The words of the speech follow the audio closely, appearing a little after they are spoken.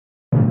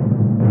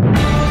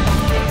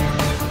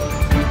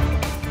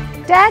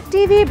Tag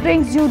TV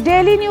brings you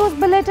daily news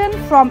bulletin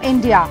from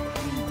India.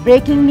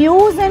 Breaking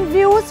news and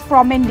views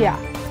from India.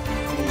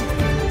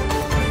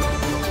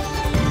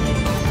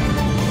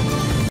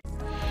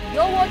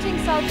 You're watching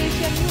South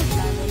Asian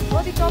Newsline, and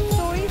for the top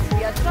stories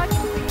we are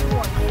tracking for you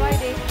on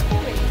Friday,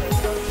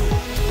 21st of June.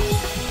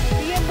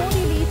 PM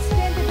Modi leads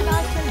 10th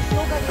International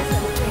Yoga Day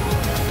celebration.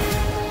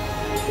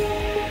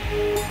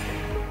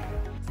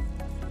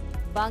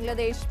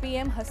 Bangladesh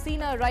PM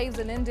Hasina arrives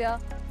in India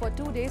for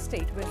 2-day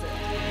state visit.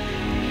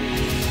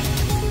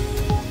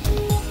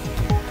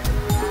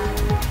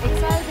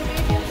 Exiled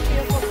Iranians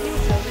fear for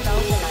future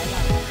without the Dalai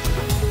Lama.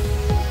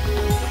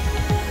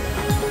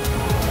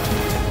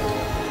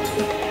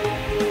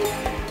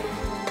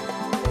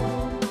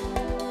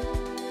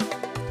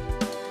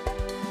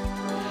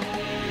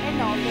 And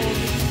now for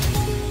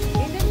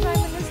Indian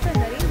Prime Minister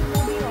Narendra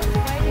Modi on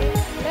Friday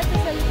led the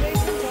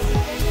celebrations of the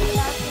 10th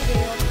International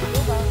Day of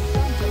Yoga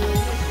from Jammu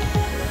and Kashmir.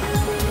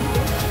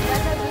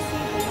 That has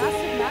received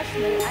massive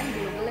national and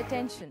global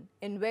attention,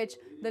 in which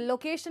the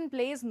location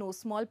plays no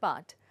small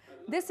part.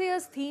 This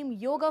year's theme,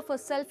 Yoga for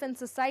Self and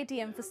Society,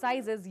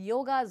 emphasizes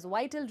yoga's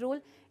vital role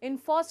in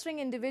fostering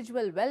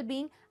individual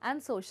well-being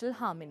and social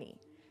harmony.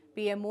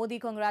 PM Modi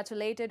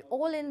congratulated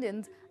all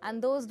Indians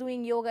and those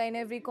doing yoga in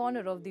every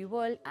corner of the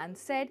world and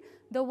said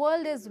the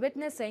world is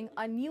witnessing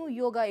a new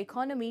yoga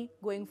economy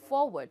going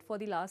forward for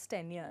the last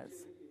 10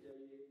 years.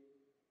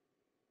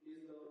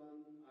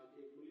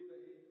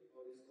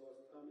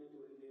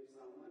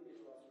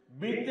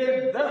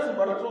 बीते 10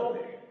 वर्षों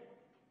में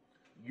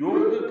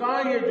योग का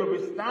ये जो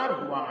विस्तार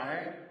हुआ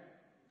है,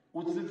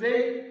 उससे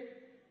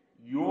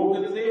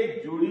योग से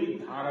जुड़ी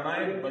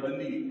धारणाएं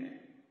बदली हैं।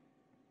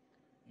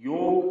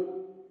 योग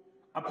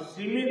अब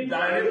सीमित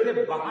दायरे से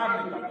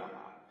बाहर निकल रहा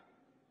है।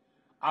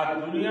 आज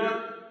दुनिया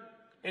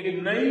एक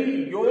नई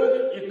योग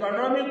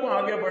इकोनॉमी को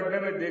आगे बढ़ने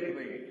में देख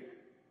रही है।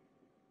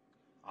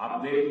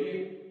 आप देखिए,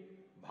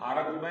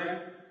 भारत में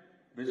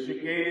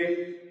ऋषिकेश,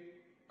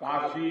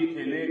 काशी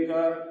से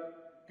लेकर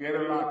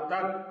केरला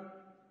तक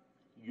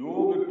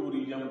योग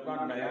टूरिज्म का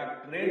नया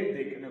ट्रेंड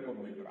देखने को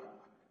मिल रहा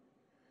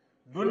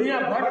है। दुनिया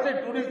भर से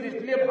टूरिस्ट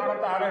इसलिए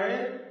भारत आ रहे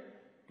हैं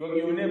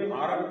क्योंकि उन्हें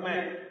भारत में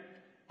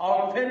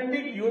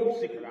ऑथेंटिक योग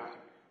सीख रहा है।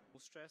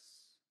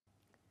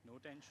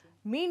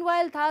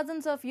 Meanwhile,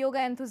 thousands of yoga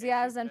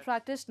enthusiasts and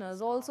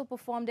practitioners also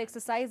performed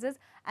exercises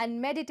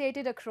and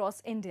meditated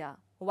across India,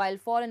 while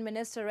Foreign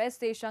Minister S.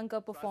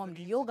 Jaishankar performed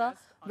yoga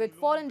with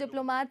foreign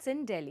diplomats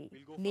in Delhi.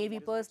 Navy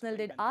personnel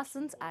did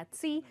asanas at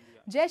sea.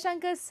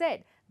 Jaishankar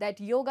said that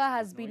yoga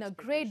has been a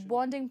great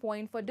bonding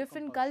point for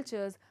different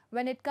cultures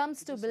when it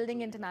comes to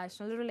building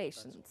international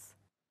relations.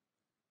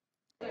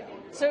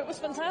 So it was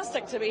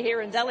fantastic to be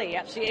here in Delhi,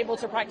 actually able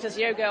to practice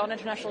yoga on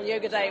International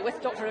Yoga Day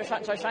with Dr.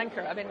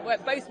 Jaishankar. I mean,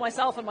 both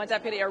myself and my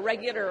deputy are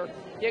regular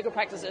yoga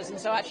practitioners, and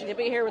so actually to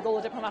be here with all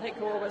the diplomatic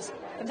corps was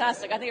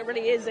fantastic. I think it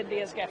really is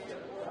India's gift.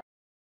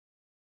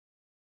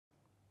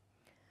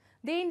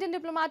 The Indian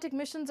diplomatic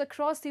missions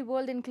across the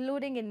world,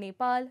 including in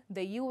Nepal,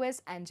 the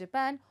US and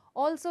Japan,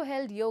 also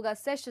held yoga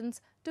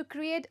sessions to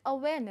create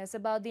awareness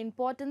about the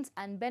importance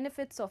and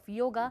benefits of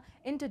yoga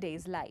in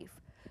today's life.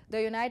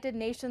 The United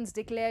Nations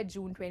declared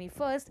June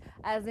 21st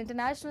as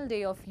International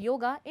Day of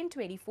Yoga in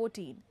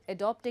 2014,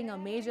 adopting a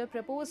measure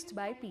proposed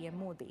by PM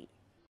Modi.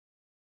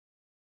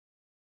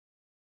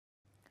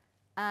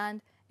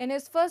 And in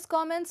his first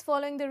comments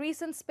following the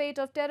recent spate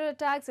of terror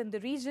attacks in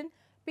the region,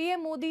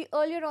 PM Modi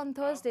earlier on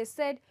Thursday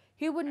said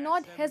he would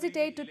not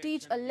hesitate to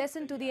teach a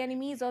lesson to the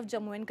enemies of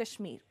Jammu and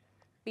Kashmir.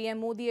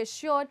 PM Modi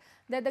assured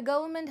that the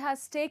government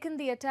has taken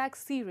the attack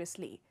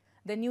seriously.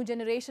 The new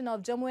generation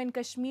of Jammu and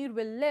Kashmir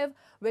will live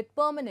with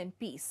permanent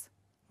peace.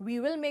 We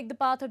will make the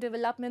path of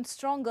development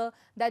stronger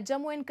that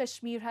Jammu and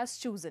Kashmir has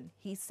chosen,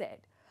 he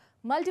said.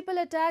 Multiple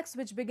attacks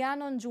which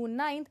began on June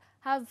 9th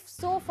have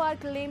so far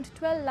claimed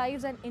 12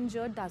 lives and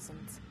injured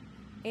dozens.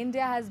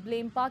 India has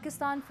blamed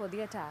Pakistan for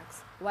the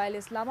attacks. While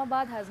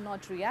Islamabad has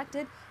not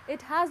reacted,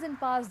 it has in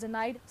past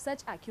denied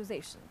such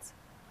accusations.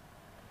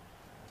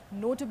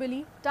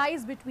 Notably,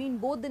 ties between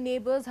both the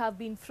neighbors have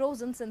been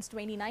frozen since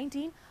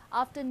 2019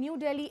 after New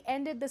Delhi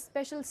ended the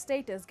special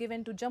status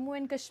given to Jammu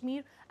and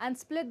Kashmir and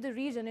split the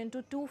region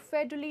into two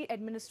federally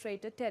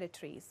administered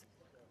territories.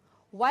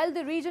 While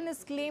the region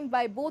is claimed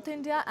by both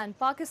India and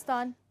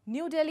Pakistan,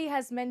 New Delhi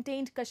has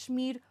maintained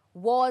Kashmir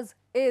was,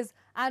 is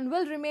and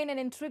will remain an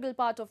integral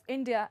part of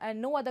India,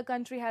 and no other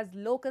country has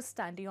locus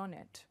standi on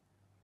it.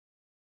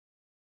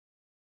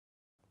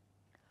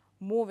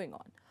 Moving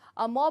on.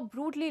 A mob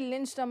brutally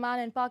lynched a man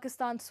in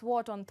Pakistan's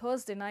Swat on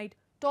Thursday night,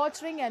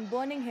 torturing and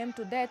burning him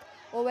to death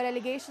over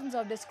allegations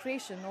of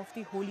desecration of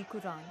the Holy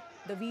Quran,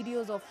 the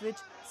videos of which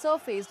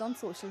surfaced on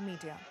social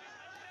media.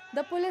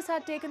 The police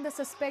had taken the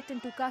suspect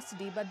into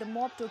custody, but the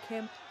mob took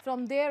him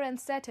from there and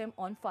set him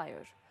on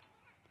fire.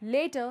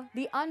 Later,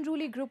 the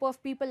unruly group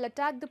of people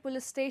attacked the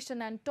police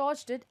station and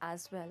torched it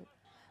as well.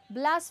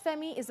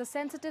 Blasphemy is a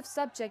sensitive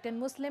subject in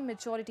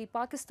Muslim-majority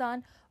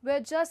Pakistan,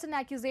 where just an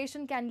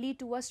accusation can lead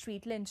to a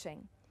street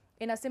lynching.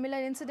 In a similar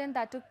incident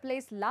that took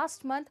place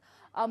last month,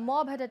 a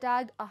mob had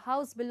attacked a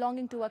house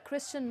belonging to a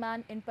Christian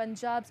man in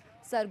Punjab's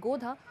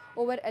Sargodha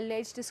over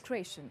alleged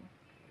discretion.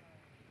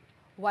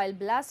 While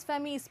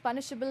blasphemy is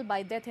punishable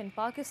by death in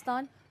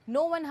Pakistan,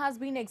 no one has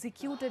been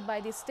executed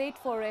by the state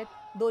for it,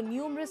 though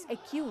numerous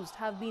accused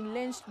have been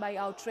lynched by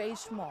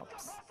outraged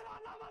mobs.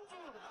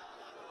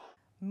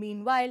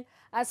 Meanwhile,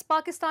 as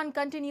Pakistan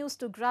continues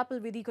to grapple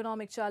with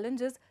economic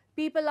challenges,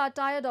 people are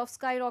tired of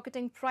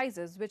skyrocketing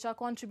prices which are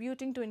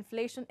contributing to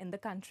inflation in the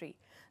country.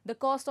 The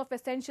cost of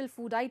essential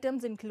food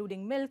items,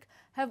 including milk,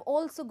 have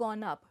also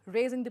gone up,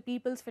 raising the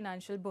people's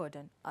financial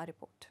burden. A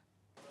report.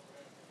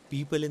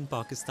 People in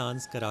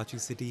Pakistan's Karachi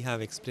city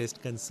have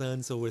expressed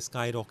concerns over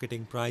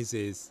skyrocketing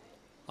prices.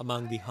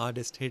 Among the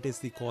hardest hit is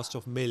the cost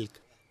of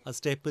milk, a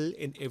staple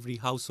in every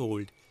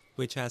household,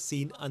 which has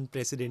seen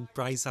unprecedented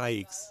price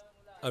hikes.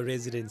 A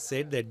resident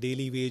said that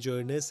daily wage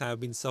earners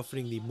have been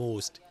suffering the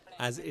most,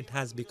 as it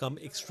has become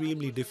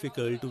extremely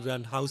difficult to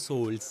run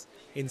households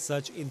in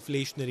such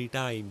inflationary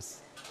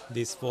times.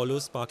 This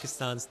follows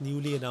Pakistan's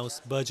newly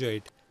announced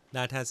budget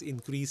that has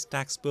increased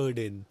tax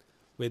burden,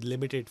 with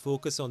limited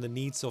focus on the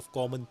needs of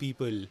common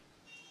people.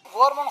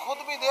 Government खुद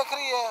भी देख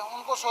रही है,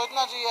 उनको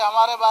सोचना चाहिए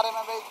हमारे बारे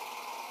में, भाई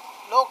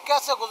लोग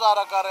कैसे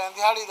गुजारा कर रहे हैं,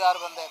 दिहाड़ीदार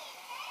बंदे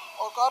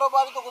और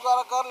कारोबारी तो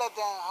गुजारा कर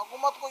लेते हैं।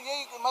 हुकूमत को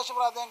यही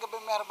मशवरा दें कि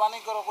भाई मेहरबानी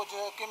करो, कुछ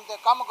कीमतें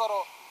कम करो,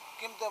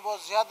 कीमतें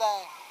बहुत ज़्यादा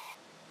हैं।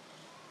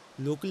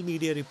 Local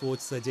media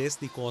reports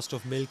suggest the cost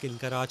of milk in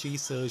Karachi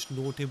surged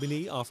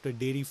notably after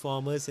dairy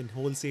farmers and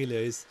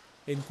wholesalers,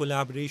 in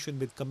collaboration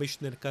with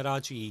Commissioner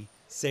Karachi,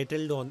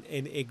 settled on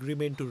an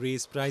agreement to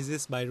raise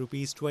prices by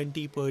Rs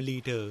 20 per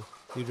litre.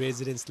 The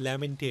residents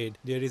lamented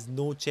there is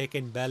no check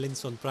and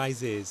balance on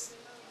prices.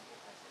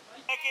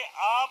 कि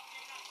आप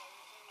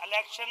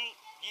election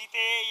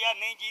जीते या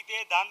नहीं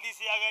जीते, धांधली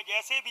से आ गए,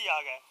 जैसे भी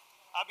आ गए,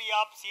 अभी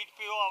आप सीट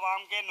पे हो,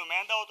 आवाम के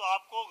नुमाइंदा हो, तो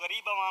आपको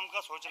गरीब आवाम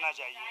का सोचना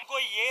चाहिए। उनको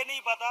ये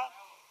नहीं पता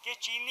कि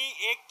चीनी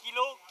 1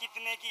 किलो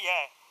कितने की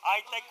है।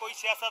 आज तक कोई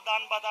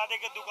सियासतदान बता दे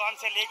कि दुकान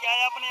से लेके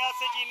आया अपने हाथ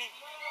से चीनी,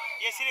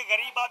 ये सिर्फ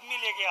गरीब आदमी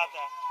लेके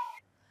आता है।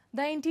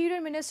 The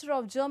Interior Minister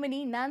of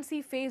Germany,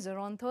 Nancy Faeser,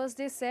 on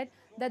Thursday said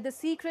that the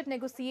secret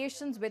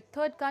negotiations with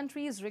third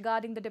countries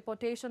regarding the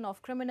deportation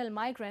of criminal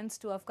migrants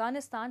to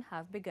Afghanistan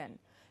have begun.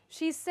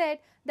 She said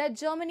that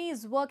Germany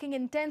is working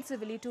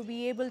intensively to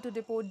be able to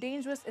deport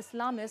dangerous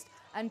Islamists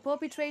and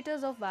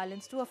perpetrators of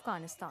violence to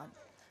Afghanistan.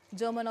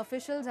 German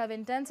officials have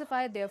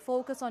intensified their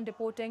focus on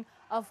deporting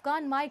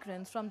Afghan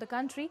migrants from the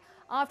country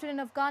after an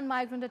Afghan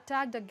migrant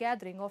attacked a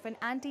gathering of an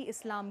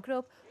anti-Islam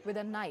group with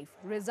a knife,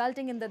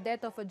 resulting in the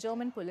death of a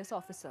German police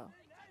officer.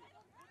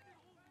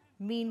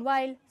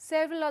 Meanwhile,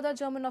 several other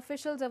German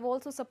officials have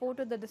also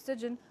supported the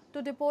decision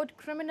to deport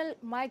criminal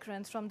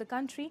migrants from the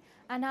country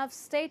and have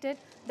stated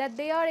that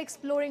they are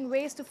exploring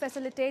ways to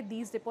facilitate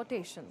these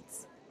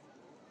deportations.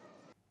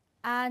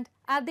 And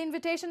at the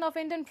invitation of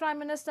Indian Prime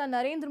Minister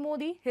Narendra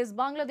Modi, his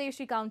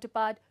Bangladeshi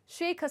counterpart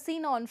Sheikh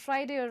Hasina on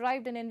Friday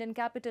arrived in Indian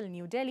capital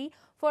New Delhi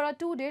for a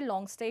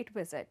 2-day-long state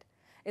visit.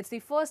 It's the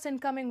first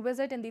incoming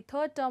visit in the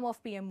third term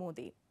of PM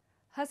Modi.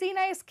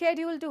 Hasina is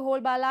scheduled to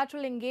hold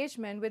bilateral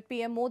engagement with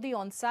PM Modi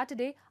on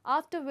Saturday,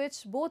 after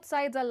which both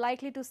sides are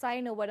likely to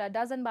sign over a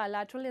dozen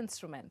bilateral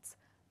instruments.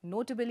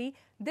 Notably,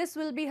 this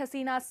will be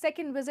Hasina's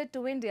second visit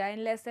to India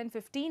in less than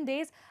 15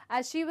 days,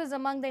 as she was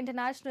among the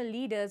international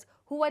leaders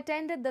who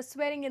attended the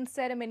swearing-in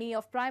ceremony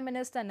of Prime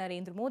Minister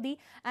Narendra Modi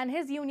and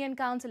his Union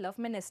Council of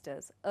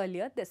Ministers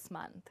earlier this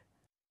month.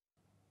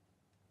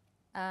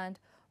 And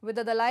with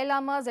the Dalai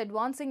Lama's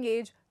advancing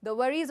age, the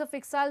worries of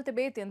exiled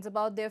Tibetans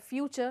about their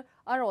future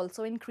are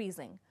also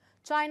increasing.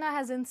 China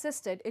has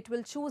insisted it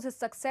will choose his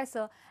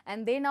successor,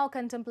 and they now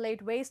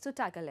contemplate ways to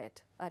tackle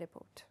it. A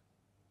report.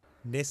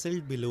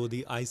 Nestled below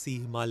the icy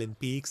Himalayan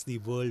peaks, the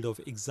world of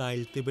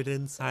exiled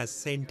Tibetans has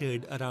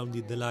centered around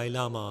the Dalai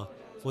Lama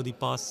for the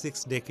past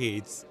 6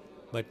 decades.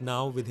 But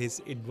now, with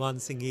his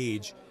advancing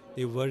age,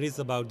 their worries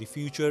about the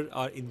future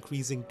are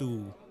increasing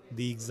too.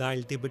 The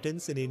exiled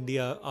Tibetans in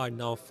India are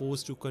now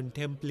forced to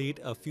contemplate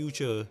a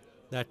future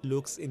that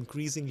looks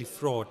increasingly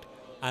fraught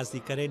as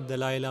the current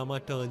Dalai Lama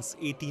turns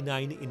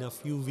 89 in a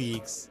few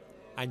weeks,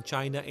 and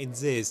China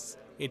insists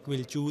it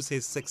will choose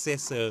his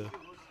successor.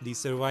 The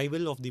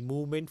survival of the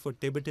movement for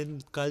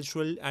Tibetan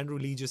cultural and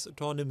religious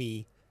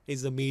autonomy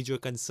is a major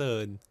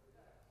concern.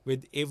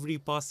 With every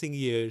passing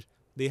year,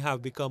 they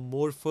have become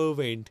more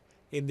fervent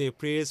in their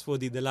prayers for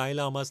the Dalai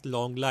Lama's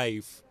long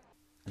life.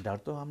 डर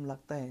तो हम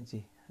लगता है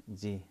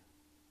जी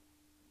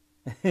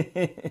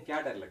क्या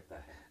डर लगता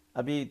है?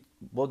 अभी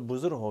बहुत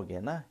बुजुर्ग हो गया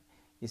ना,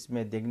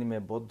 इसमें देखने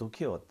में बहुत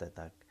दुखी होता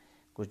था।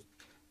 कुछ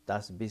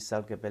 10-20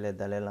 साल के पहले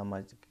दलाई लामा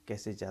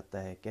कैसे जाता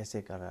है,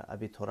 कैसे कर रहा,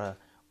 अभी थोड़ा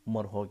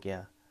उम्र हो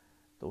गया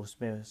तो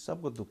उसमें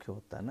सबको दुखी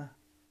होता है ना।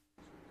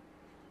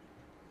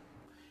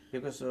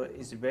 Because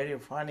it's very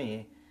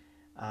funny,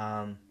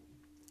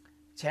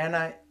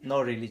 China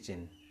no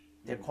religion,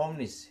 they're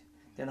communists.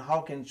 Then how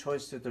can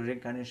choose to the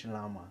reincarnation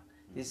Lama?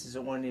 This is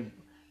only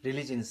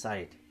religion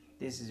side.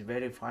 This is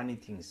very funny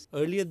things.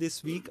 Earlier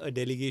this week, a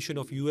delegation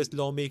of US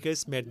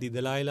lawmakers met the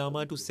Dalai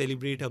Lama to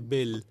celebrate a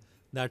bill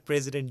that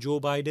President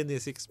Joe Biden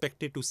is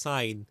expected to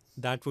sign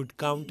that would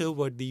counter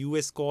what the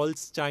US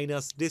calls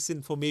China's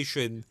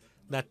disinformation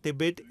that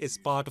Tibet is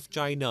part of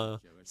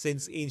China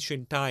since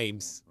ancient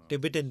times.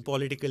 Tibetan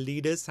political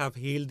leaders have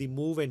hailed the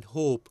move and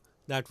hope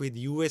that with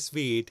US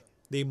weight,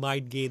 they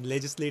might gain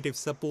legislative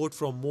support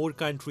from more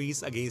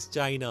countries against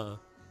China.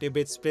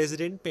 Tibet's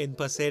President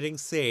Penpa Tsering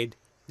said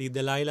the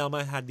Dalai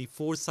Lama had the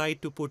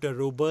foresight to put a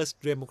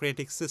robust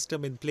democratic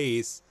system in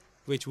place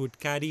which would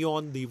carry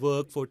on the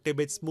work for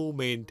Tibet's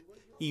movement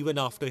even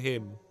after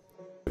him.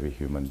 Every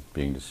human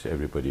being,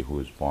 everybody who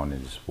is born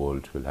in this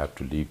world will have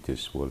to leave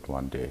this world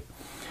one day.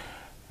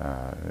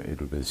 It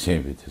will be the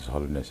same with His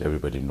Holiness.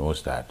 Everybody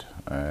knows that.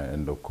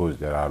 And of course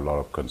there are a lot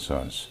of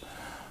concerns.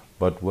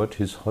 But what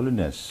His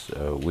Holiness,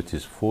 with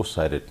his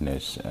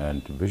foresightedness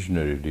and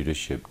visionary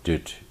leadership,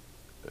 did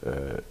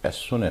as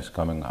soon as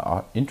coming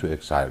into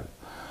exile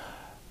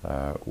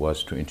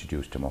was to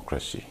introduce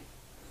democracy.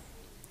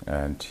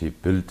 And he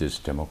built this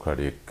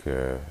democratic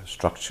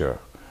structure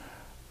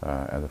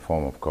and the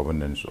form of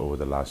governance over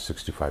the last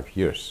 65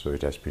 years. So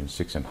it has been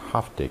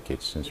 6.5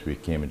 decades since we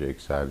came into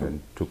exile,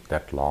 and took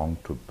that long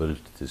to build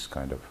this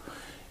kind of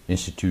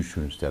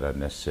institutions that are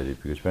necessary,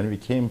 because when we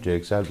came to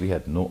exile we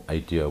had no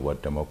idea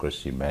what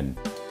democracy meant.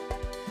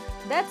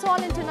 That's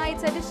all in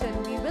tonight's edition.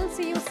 We will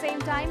see you same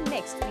time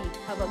next week.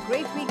 Have a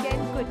great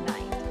weekend. Good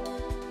night.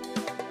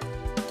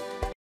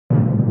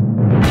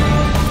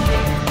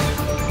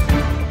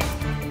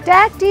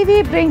 TAG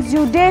TV brings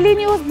you daily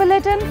news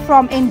bulletin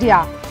from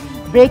India.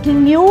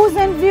 Breaking news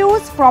and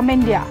views from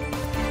India.